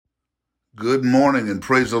Good morning and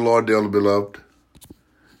praise the Lord, dearly beloved,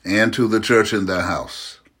 and to the church in thy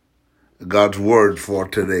house. God's word for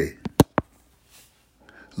today.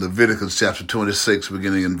 Leviticus chapter 26,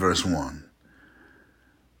 beginning in verse 1.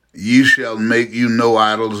 Ye shall make you no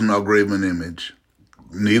idols nor graven image,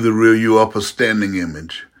 neither rear you up a standing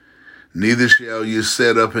image, neither shall you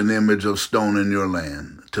set up an image of stone in your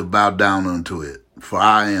land, to bow down unto it, for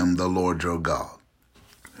I am the Lord your God.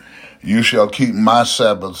 You shall keep my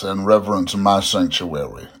Sabbaths and reverence my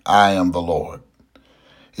sanctuary. I am the Lord.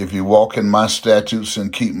 If you walk in my statutes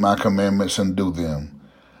and keep my commandments and do them,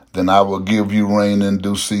 then I will give you rain in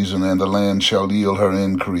due season, and the land shall yield her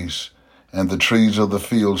increase, and the trees of the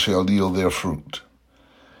field shall yield their fruit.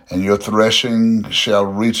 And your threshing shall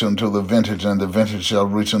reach unto the vintage, and the vintage shall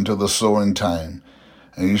reach unto the sowing time.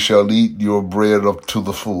 And you shall eat your bread up to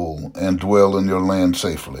the full, and dwell in your land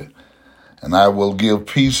safely. And I will give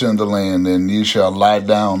peace in the land, and ye shall lie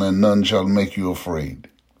down, and none shall make you afraid.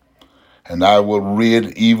 And I will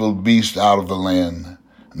rid evil beasts out of the land,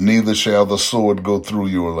 neither shall the sword go through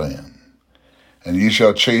your land. And ye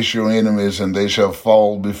shall chase your enemies, and they shall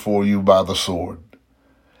fall before you by the sword.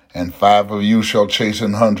 And 5 of you shall chase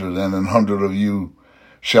 100, and 100 of you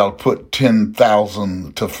shall put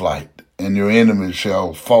 10,000 to flight, and your enemies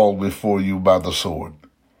shall fall before you by the sword.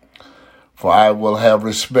 For I will have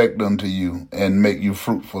respect unto you, and make you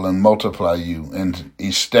fruitful, and multiply you, and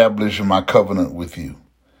establish my covenant with you.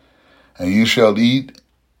 And you shall eat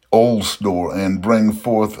old store, and bring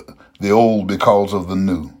forth the old because of the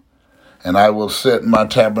new. And I will set my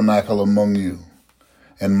tabernacle among you,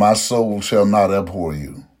 and my soul shall not abhor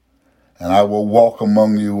you. And I will walk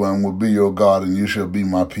among you, and will be your God, and you shall be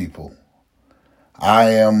my people. I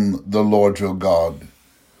am the Lord your God,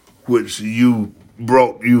 which you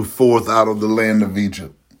brought you forth out of the land of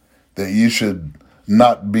Egypt, that ye should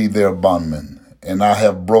not be their bondmen. And I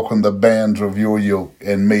have broken the bands of your yoke,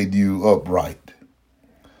 and made you upright.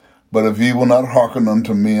 But if ye will not hearken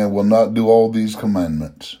unto me, and will not do all these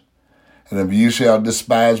commandments, and if ye shall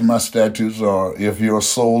despise my statutes, or if your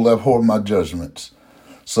soul abhor my judgments,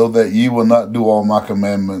 so that ye will not do all my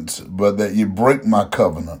commandments, but that ye break my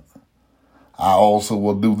covenant, I also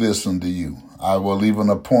will do this unto you. I will even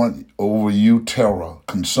appoint over you terror,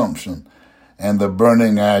 consumption, and the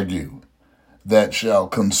burning ague, that shall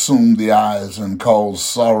consume the eyes and cause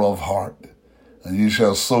sorrow of heart. And you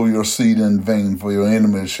shall sow your seed in vain, for your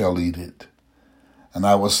enemies shall eat it. And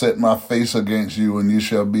I will set my face against you, and you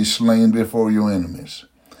shall be slain before your enemies.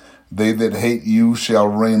 They that hate you shall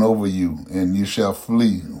reign over you, and you shall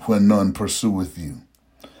flee when none pursueth you.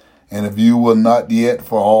 And if you will not yet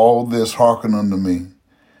for all this hearken unto me,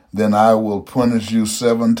 then I will punish you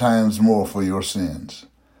 7 times more for your sins.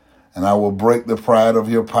 And I will break the pride of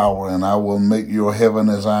your power, and I will make your heaven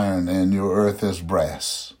as iron, and your earth as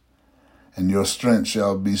brass. And your strength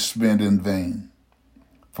shall be spent in vain.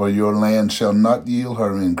 For your land shall not yield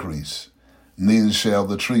her increase, neither shall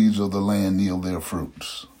the trees of the land yield their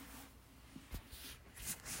fruits.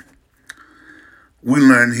 We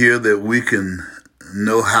learn here that we can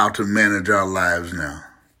know how to manage our lives now.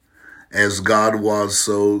 As God was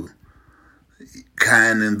so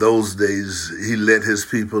kind in those days, he let his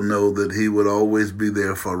people know that he would always be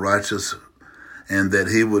there for righteous, and that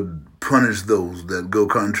he would punish those that go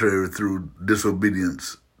contrary through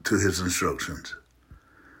disobedience to his instructions.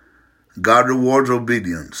 God rewards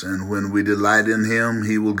obedience, and when we delight in him,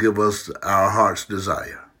 he will give us our heart's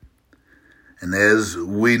desire. And as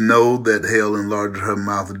we know that hell enlarges her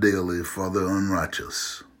mouth daily for the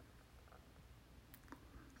unrighteous.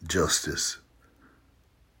 Justice.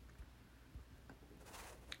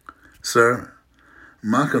 Sir,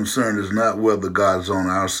 my concern is not whether God's on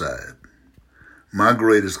our side. My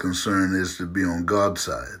greatest concern is to be on God's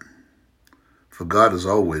side. For God is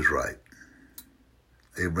always right.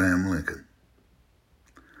 Abraham Lincoln.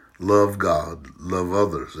 Love God, love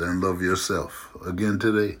others, and love yourself. Again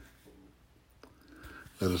today,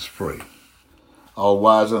 let us pray. All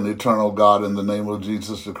wise and eternal God, in the name of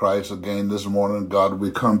Jesus the Christ, again this morning, God,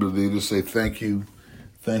 we come to thee to say thank you.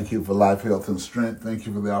 Thank you for life, health, and strength. Thank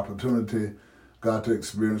you for the opportunity, God, to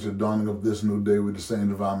experience the dawning of this new day with the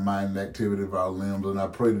same of our mind and activity of our limbs. And I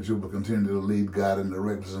pray that you will continue to lead, guide, and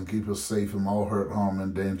direct us and keep us safe from all hurt, harm,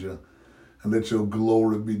 and danger. And let your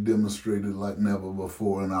glory be demonstrated like never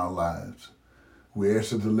before in our lives. We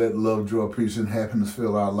ask you to let love, joy, peace, and happiness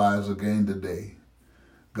fill our lives again today.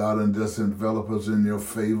 God, and just envelop us in your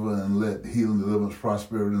favor, and let healing, deliverance,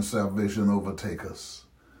 prosperity, and salvation overtake us.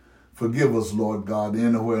 Forgive us, Lord God,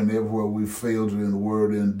 anywhere and everywhere we failed you in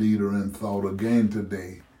word, in deed, or in thought again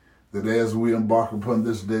today. That as we embark upon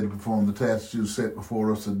this day to perform the tasks you set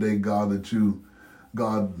before us today, God, that you,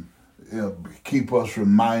 God, keep us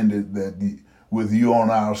reminded that with you on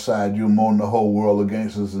our side, you're more than the whole world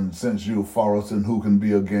against us. And since you're for us, then who can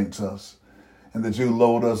be against us? And that you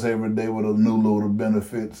load us every day with a new load of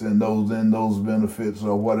benefits, and those benefits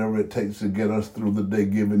or whatever it takes to get us through the day,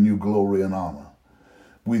 giving you glory and honor.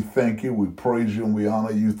 We thank you, we praise you, and we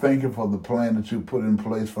honor you. Thank you for the plan that you put in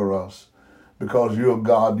place for us, because you're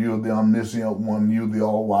God, you're the omniscient one, you're the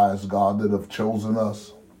all-wise God that have chosen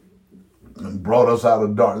us and brought us out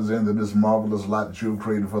of darkness into this marvelous light that you have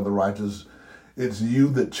created for the righteous. It's you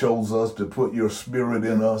that chose us to put your spirit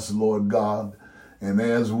in us, Lord God. And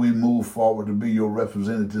as we move forward to be your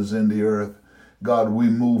representatives in the earth, God, we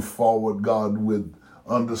move forward, God, with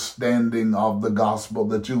understanding of the gospel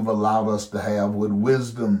that you've allowed us to have, with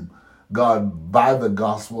wisdom, God, by the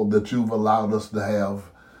gospel that you've allowed us to have,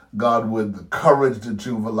 God, with the courage that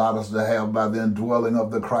you've allowed us to have by the indwelling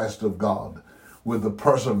of the Christ of God, with the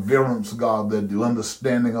perseverance, God, that the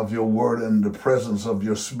understanding of your word and the presence of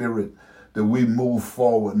your spirit, that we move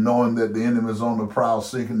forward knowing that the enemy is on the prowl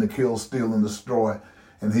seeking to kill, steal, and destroy,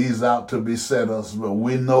 and he's out to beset us. But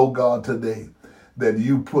we know, God, today that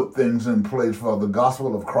you put things in place for the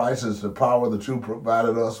gospel of Christ is the power that you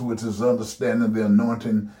provided us, which is understanding the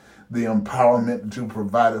anointing, the empowerment that you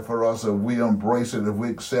provided for us. If we embrace it, if we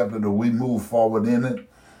accept it, if we move forward in it,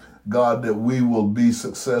 God, that we will be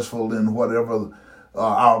successful in whatever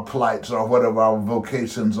our plights or whatever our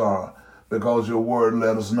vocations are. Because your word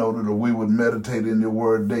let us know that if we would meditate in your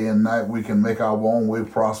word day and night, we can make our own way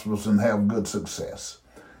prosperous and have good success.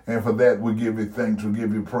 And for that, we give you thanks, we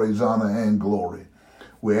give you praise, honor, and glory.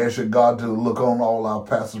 We ask you, God, to look on all our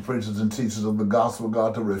pastors, preachers, and teachers of the gospel,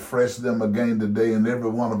 God, to refresh them again today in every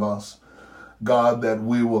one of us. God, that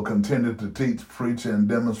we will continue to teach, preach, and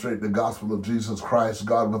demonstrate the gospel of Jesus Christ,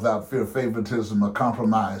 God, without fear, favoritism, or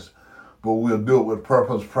compromise. But we'll do it with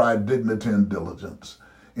purpose, pride, dignity, and diligence.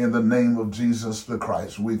 In the name of Jesus the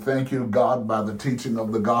Christ, we thank you, God, by the teaching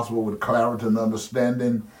of the gospel with clarity and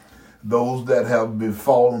understanding. Those that have been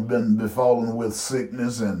befallen with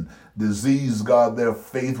sickness and disease, God, their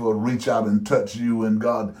faith will reach out and touch you, and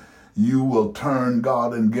God, you will turn,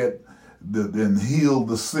 God, and and heal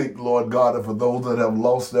the sick, Lord God. And for those that have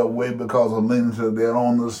lost their way because of leaning to their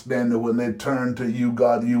own understanding, when they turn to you,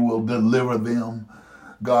 God, you will deliver them,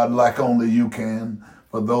 God, like only you can.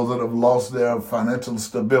 For those that have lost their financial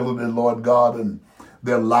stability, Lord God, and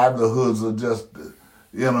their livelihoods are just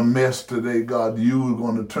in a mess today, God, you are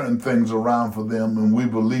going to turn things around for them, and we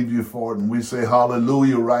believe you for it, and we say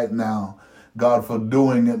hallelujah right now, God, for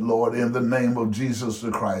doing it, Lord, in the name of Jesus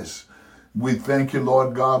the Christ. We thank you,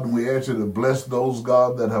 Lord God, and we ask you to bless those,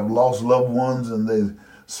 God, that have lost loved ones and they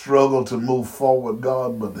struggle to move forward,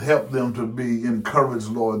 God, but help them to be encouraged,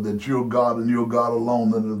 Lord, that you're God and you're God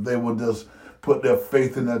alone, and that they will just put their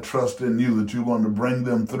faith and their trust in you, that you're going to bring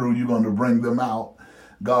them through, you're going to bring them out.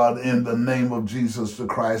 God, in the name of Jesus the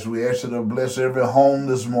Christ, we ask you to bless every home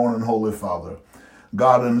this morning, Holy Father.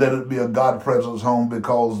 God, and let it be a God presence home,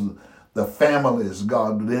 because the families,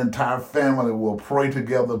 God, the entire family will pray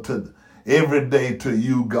together every day to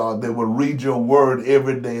you, God. They will read your word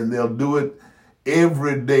every day, and they'll do it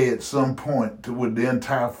every day at some point with the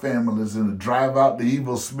entire families, and to drive out the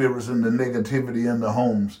evil spirits and the negativity in the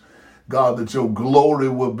homes. God, that your glory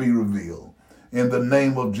will be revealed in the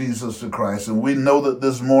name of Jesus the Christ. And we know that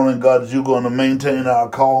this morning, God, you're going to maintain our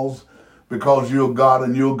cause, because you're God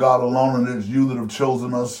and you're God alone, and it's you that have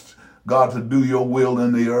chosen us, God, to do your will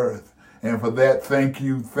in the earth. And for that, thank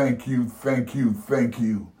you, thank you, thank you, thank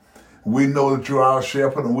you. We know that you're our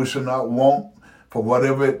shepherd, and we shall not want. For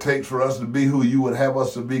whatever it takes for us to be who you would have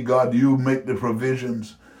us to be, God, you make the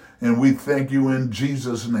provisions. And we thank you in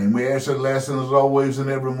Jesus' name. We ask your lesson as always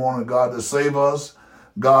and every morning, God, to save us,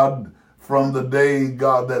 God, from the day,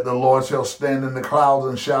 God, that the Lord shall stand in the clouds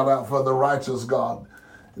and shout out for the righteous, God,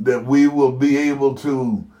 that we will be able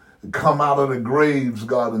to come out of the graves,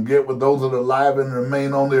 God, and get with those that are alive and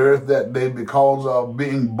remain on the earth that day, because of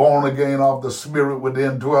being born again of the Spirit with the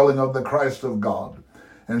indwelling of the Christ of God,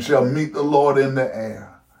 and shall meet the Lord in the air.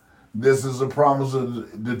 This is a promise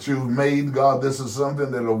that you've made, God. This is something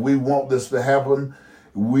that if we want this to happen,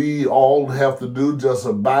 we all have to do, just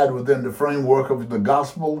abide within the framework of the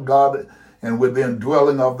gospel, God, and with the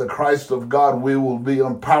indwelling of the Christ of God, we will be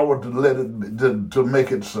empowered to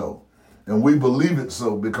make it so. And we believe it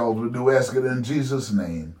so, because we do ask it in Jesus'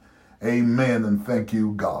 name. Amen, and thank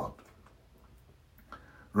you, God.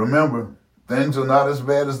 Remember, things are not as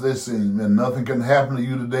bad as they seem, and nothing can happen to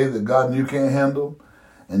you today that God and you can't handle.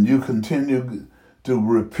 And you continue to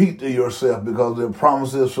repeat to yourself, because their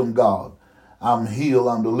promise is from God. I'm healed,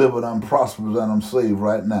 I'm delivered, I'm prosperous, and I'm saved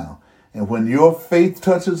right now. And when your faith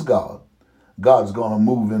touches God, God's going to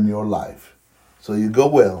move in your life. So you go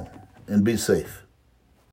well and be safe.